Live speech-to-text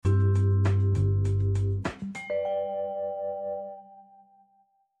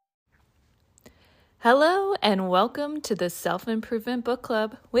Hello and welcome to the Self-Improvement Book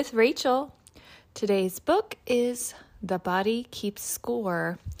Club with Rachel. Today's book is The Body Keeps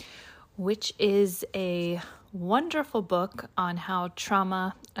Score, which is a wonderful book on how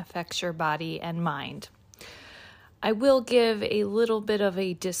trauma affects your body and mind. I will give a little bit of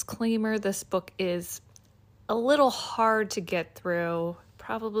a disclaimer. This book is a little hard to get through.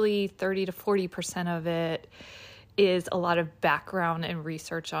 Probably 30 to 40% of it is a lot of background and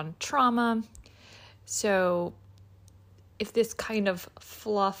research on trauma. So if this kind of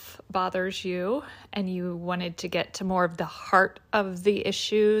fluff bothers you and you wanted to get to more of the heart of the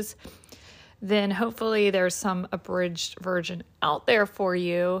issues, then hopefully there's some abridged version out there for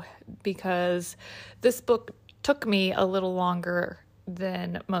you, because this book took me a little longer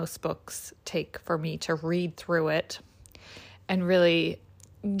than most books take for me to read through it and really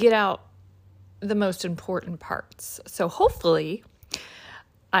get out the most important parts. So hopefully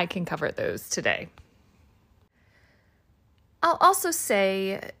I can cover those today. I'll also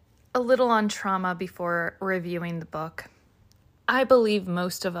say a little on trauma before reviewing the book. I believe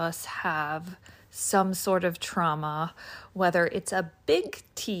most of us have some sort of trauma, whether it's a big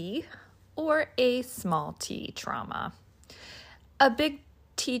T or a small t trauma. A big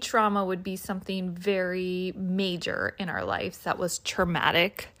T trauma would be something very major in our lives that was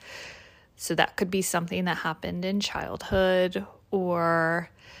traumatic. So that could be something that happened in childhood or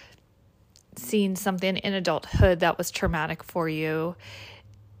seeing something in adulthood that was traumatic for you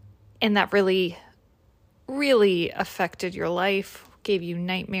and that really, really affected your life, gave you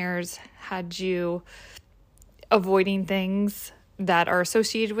nightmares, had you avoiding things that are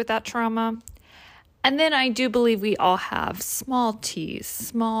associated with that trauma. And then I do believe we all have small T's,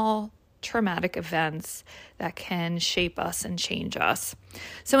 small traumatic events that can shape us and change us.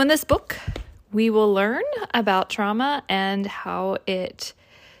 So in this book, we will learn about trauma and how it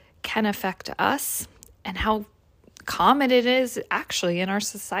can affect us and how common it is actually in our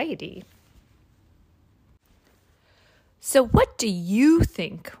society. So what do you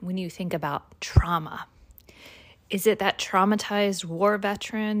think when you think about trauma? Is it that traumatized war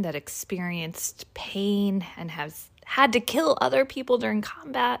veteran that experienced pain and has had to kill other people during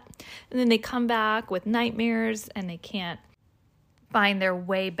combat, and then they come back with nightmares and they can't find their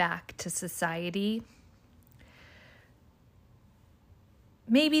way back to society?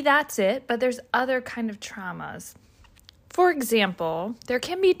 Maybe that's it, but there's other kind of traumas. For example, there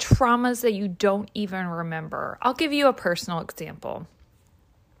can be traumas that you don't even remember. I'll give you a personal example.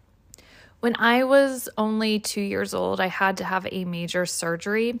 When I was only 2 years old, I had to have a major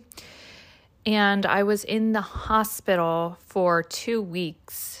surgery, and I was in the hospital for 2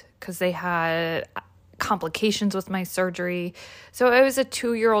 weeks because they had complications with my surgery. So I was a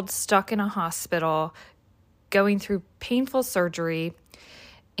 2-year-old stuck in a hospital going through painful surgery.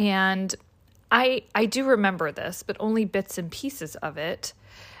 And I do remember this, but only bits and pieces of it.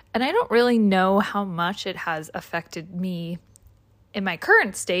 And I don't really know how much it has affected me in my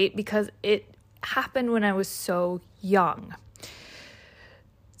current state because it happened when I was so young.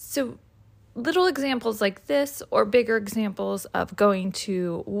 So little examples like this or bigger examples of going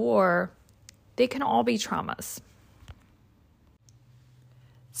to war, they can all be traumas.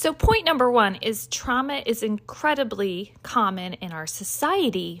 So point number one is trauma is incredibly common in our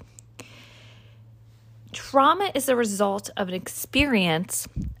society. Trauma is a result of an experience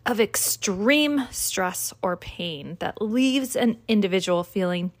of extreme stress or pain that leaves an individual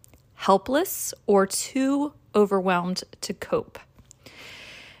feeling helpless or too overwhelmed to cope.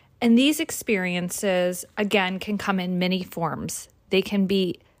 And these experiences, again, can come in many forms. They can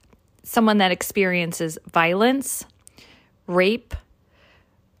be someone that experiences violence, rape,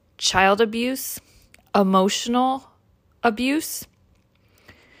 child abuse, emotional abuse.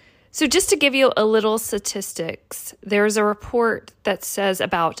 So just to give you a little statistics, there's a report that says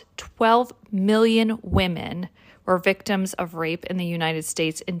about 12 million women were victims of rape in the United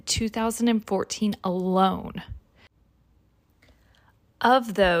States in 2014 alone.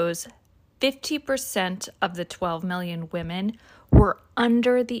 Of those, 50% of the 12 million women were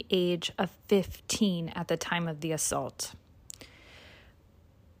under the age of 15 at the time of the assault.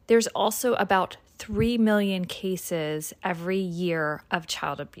 There's also about 3 million cases every year of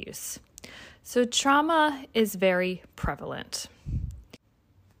child abuse. So trauma is very prevalent.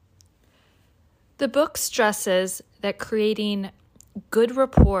 The book stresses that creating good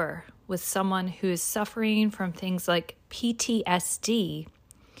rapport with someone who is suffering from things like PTSD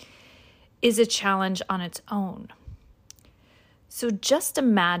is a challenge on its own. So just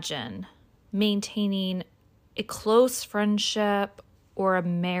imagine maintaining a close friendship or a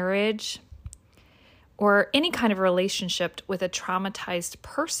marriage or any kind of relationship with a traumatized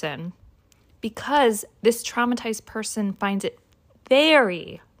person because this traumatized person finds it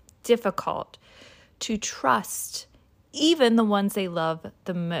very difficult to trust even the ones they love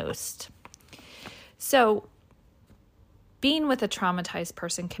the most. So being with a traumatized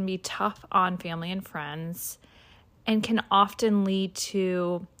person can be tough on family and friends and can often lead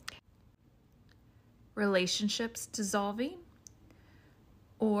to relationships dissolving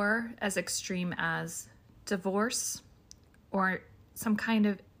or as extreme as divorce or some kind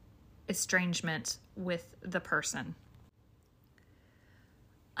of estrangement with the person.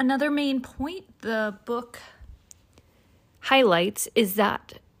 Another main point the book highlights is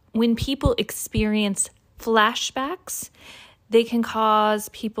that when people experience flashbacks, they can cause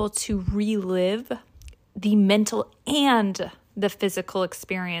people to relive the mental and the physical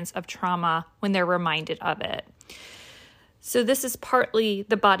experience of trauma when they're reminded of it. So this is partly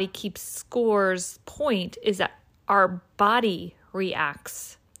the body keeps score's point, is that our body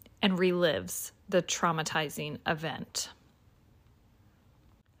reacts and relives the traumatizing event.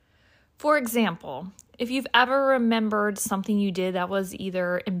 For example, if you've ever remembered something you did that was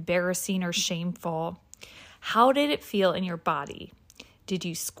either embarrassing or shameful, how did it feel in your body? Did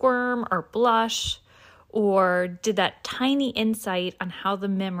you squirm or blush? Or did that tiny insight on how the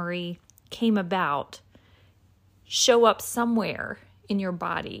memory came about show up somewhere in your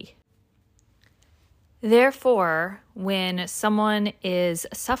body? Therefore, when someone is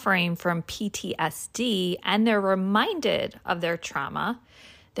suffering from PTSD and they're reminded of their trauma,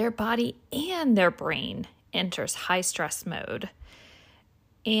 their body and their brain enters high stress mode.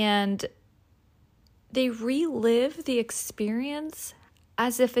 And they relive the experience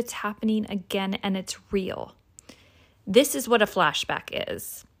as if it's happening again and it's real. This is what a flashback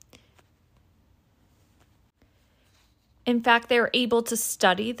is. In fact, they were able to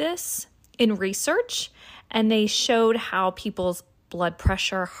study this in research, and they showed how people's blood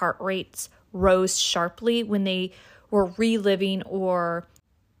pressure, heart rates rose sharply when they were reliving or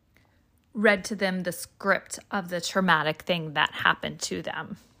read to them the script of the traumatic thing that happened to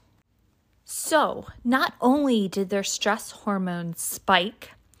them. So, not only did their stress hormones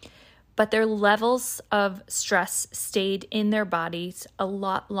spike, but their levels of stress stayed in their bodies a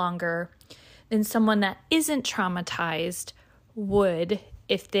lot longer than someone that isn't traumatized would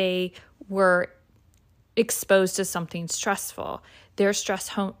if they were exposed to something stressful. Their stress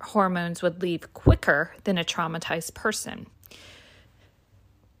hormones would leave quicker than a traumatized person.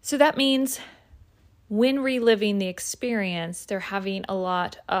 So that means when reliving the experience, they're having a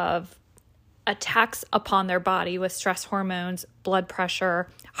lot of attacks upon their body with stress hormones, blood pressure,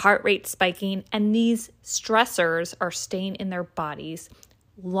 heart rate spiking, and these stressors are staying in their bodies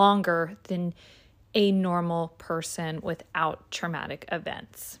longer than a normal person without traumatic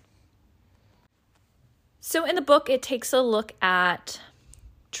events. So in the book, it takes a look at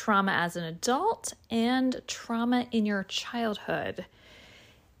trauma as an adult and trauma in your childhood.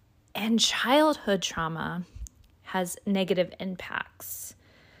 And childhood trauma has negative impacts,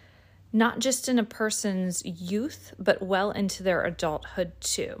 not just in a person's youth, but well into their adulthood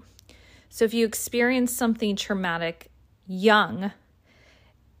too. So if you experience something traumatic young,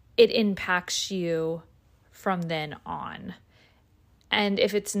 it impacts you from then on. And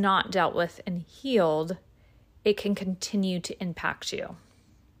if it's not dealt with and healed, it can continue to impact you.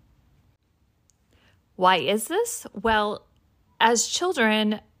 Why is this? Well, as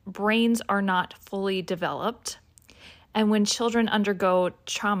children, brains are not fully developed. And when children undergo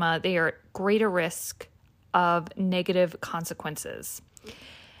trauma, they are at greater risk of negative consequences.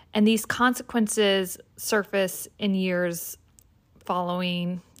 And these consequences surface in years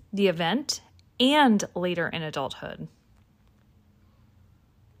following the event and later in adulthood.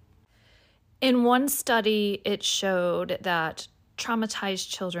 In one study, it showed that traumatized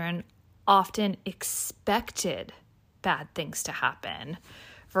children often expected bad things to happen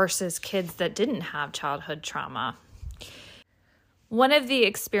versus kids that didn't have childhood trauma. One of the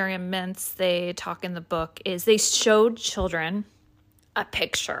experiments they talk in the book is they showed children a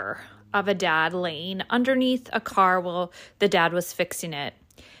picture of a dad laying underneath a car while the dad was fixing it.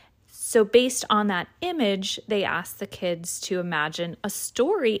 So based on that image, they asked the kids to imagine a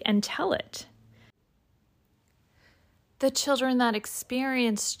story and tell it. The children that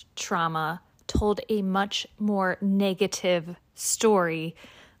experienced trauma told a much more negative story,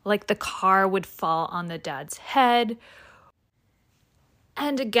 like the car would fall on the dad's head.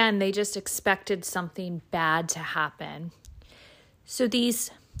 And again, they just expected something bad to happen. So these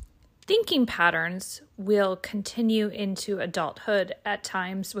thinking patterns will continue into adulthood at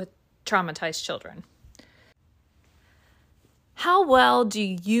times with traumatized children. How well do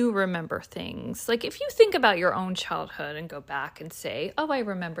you remember things? Like if you think about your own childhood and go back and say, oh, I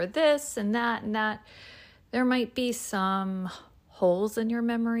remember this and that, there might be some holes in your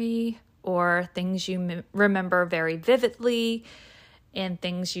memory or things you remember very vividly and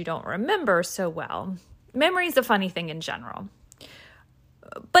things you don't remember so well. Memory is a funny thing in general,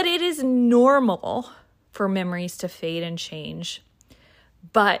 but it is normal for memories to fade and change.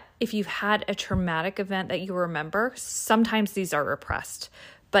 But if you've had a traumatic event that you remember, sometimes these are repressed.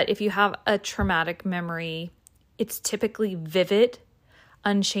 But if you have a traumatic memory, it's typically vivid,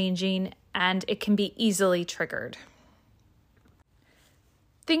 unchanging, and it can be easily triggered.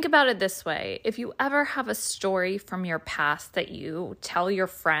 Think about it this way. If you ever have a story from your past that you tell your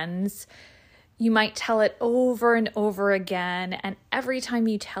friends, you might tell it over and over again, and every time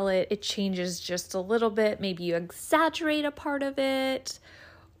you tell it, it changes just a little bit. Maybe you exaggerate a part of it,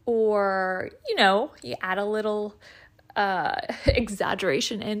 or, you add a little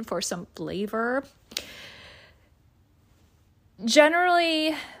exaggeration in for some flavor.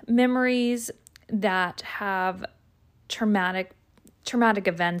 Generally, memories that have traumatic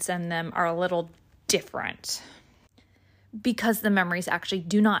events in them are a little different because the memories actually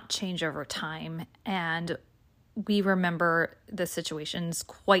do not change over time, and we remember the situations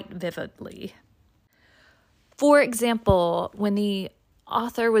quite vividly. For example, when the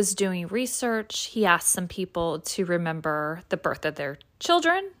author was doing research, he asked some people to remember the birth of their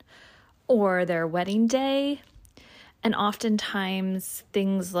children or their wedding day, and oftentimes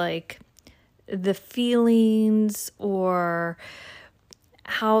things like the feelings or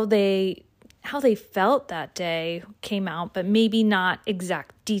how they felt that day came out, but maybe not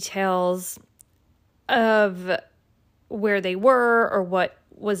exact details of where they were or what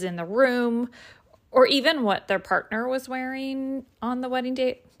was in the room or even what their partner was wearing on the wedding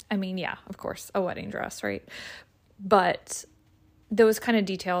day. I mean, yeah, of course, a wedding dress, right? But those kind of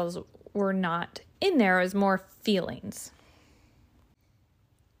details were not in there. It was more feelings.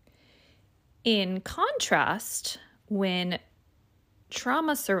 In contrast, when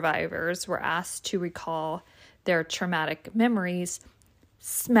trauma survivors were asked to recall their traumatic memories,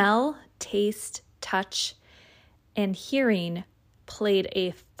 smell, taste, touch, and hearing played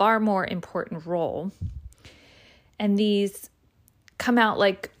a far more important role. And these come out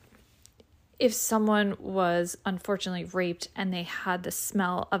like if someone was unfortunately raped and they had the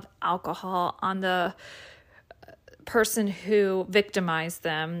smell of alcohol on the person who victimized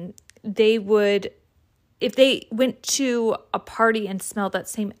them, they would, if they went to a party and smelled that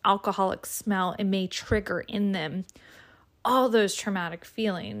same alcoholic smell, it may trigger in them all those traumatic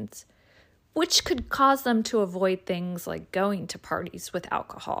feelings, which could cause them to avoid things like going to parties with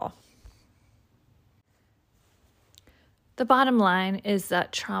alcohol. The bottom line is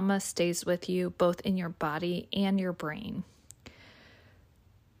that trauma stays with you both in your body and your brain.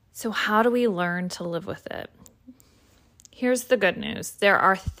 So how do we learn to live with it? Here's the good news. There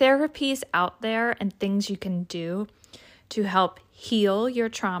are therapies out there and things you can do to help heal your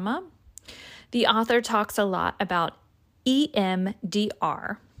trauma. The author talks a lot about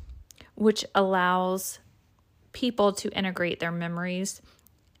EMDR, which allows people to integrate their memories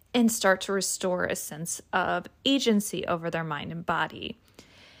and start to restore a sense of agency over their mind and body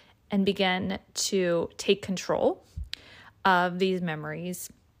and begin to take control of these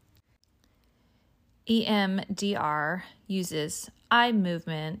memories. EMDR uses eye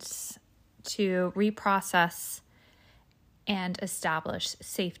movements to reprocess and establish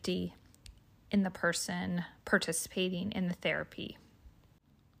safety in the person participating in the therapy.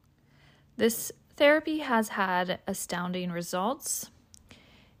 This therapy has had astounding results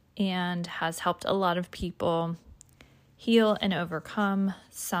and has helped a lot of people heal and overcome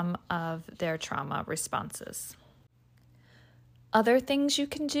some of their trauma responses. Other things you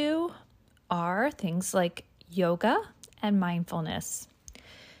can do are things like yoga and mindfulness.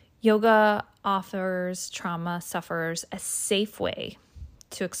 Yoga offers trauma sufferers a safe way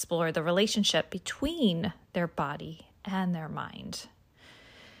to explore the relationship between their body and their mind.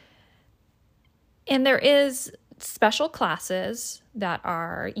 And there is special classes that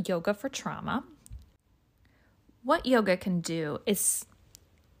are yoga for trauma. What yoga can do is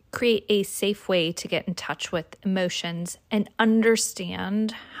create a safe way to get in touch with emotions and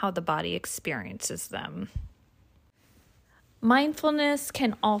understand how the body experiences them. Mindfulness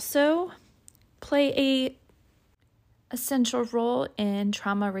can also play a essential role in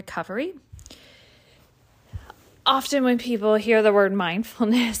trauma recovery. Often when people hear the word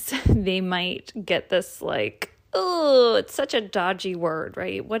mindfulness, they might get this like, oh, it's such a dodgy word,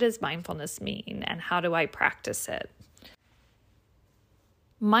 right? What does mindfulness mean and how do I practice it?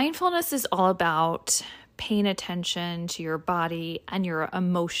 Mindfulness is all about paying attention to your body and your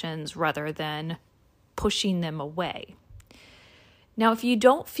emotions rather than pushing them away. Now, if you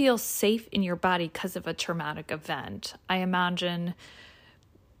don't feel safe in your body because of a traumatic event, I imagine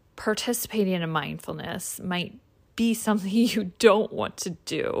participating in mindfulness might be something you don't want to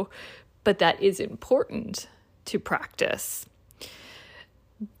do, but that is important to practice.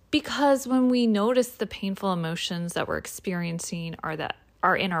 Because when we notice the painful emotions that we're experiencing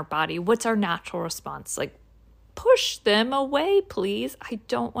are in our body, what's our natural response? Like, push them away, please. I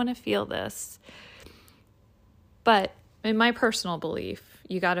don't want to feel this. But in my personal belief,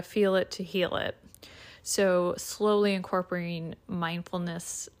 you got to feel it to heal it. So slowly incorporating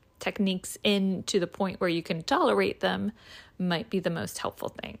mindfulness techniques in to the point where you can tolerate them might be the most helpful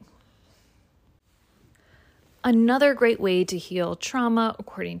thing. Another great way to heal trauma,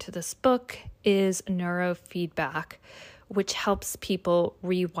 according to this book, is neurofeedback, which helps people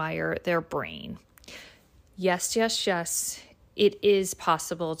rewire their brain. Yes, it is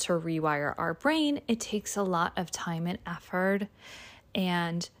possible to rewire our brain. It takes a lot of time and effort,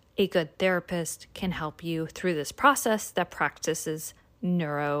 and a good therapist can help you through this process that practices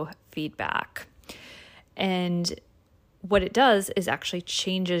neurofeedback. And what it does is actually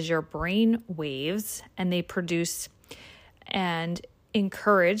changes your brain waves, and they produce and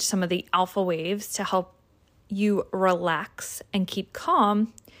encourage some of the alpha waves to help you relax and keep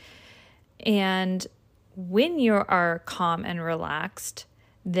calm. And when you are calm and relaxed,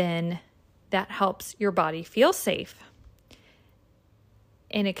 then that helps your body feel safe.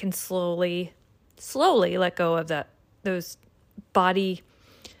 And it can slowly let go of those body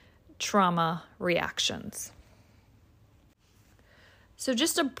trauma reactions. So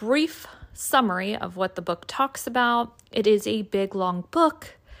just a brief summary of what the book talks about. It is a big, long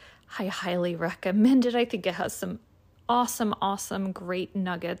book. I highly recommend it. I think it has some awesome, great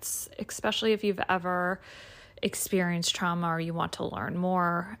nuggets, especially if you've ever experienced trauma or you want to learn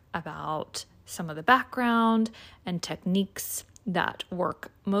more about some of the background and techniques that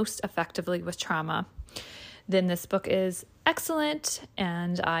work most effectively with trauma. Then this book is excellent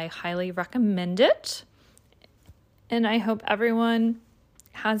and I highly recommend it. And I hope everyone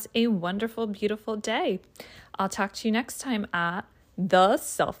has a wonderful, beautiful day. I'll talk to you next time at the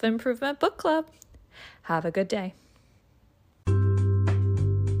Self-Improvement Book Club. Have a good day.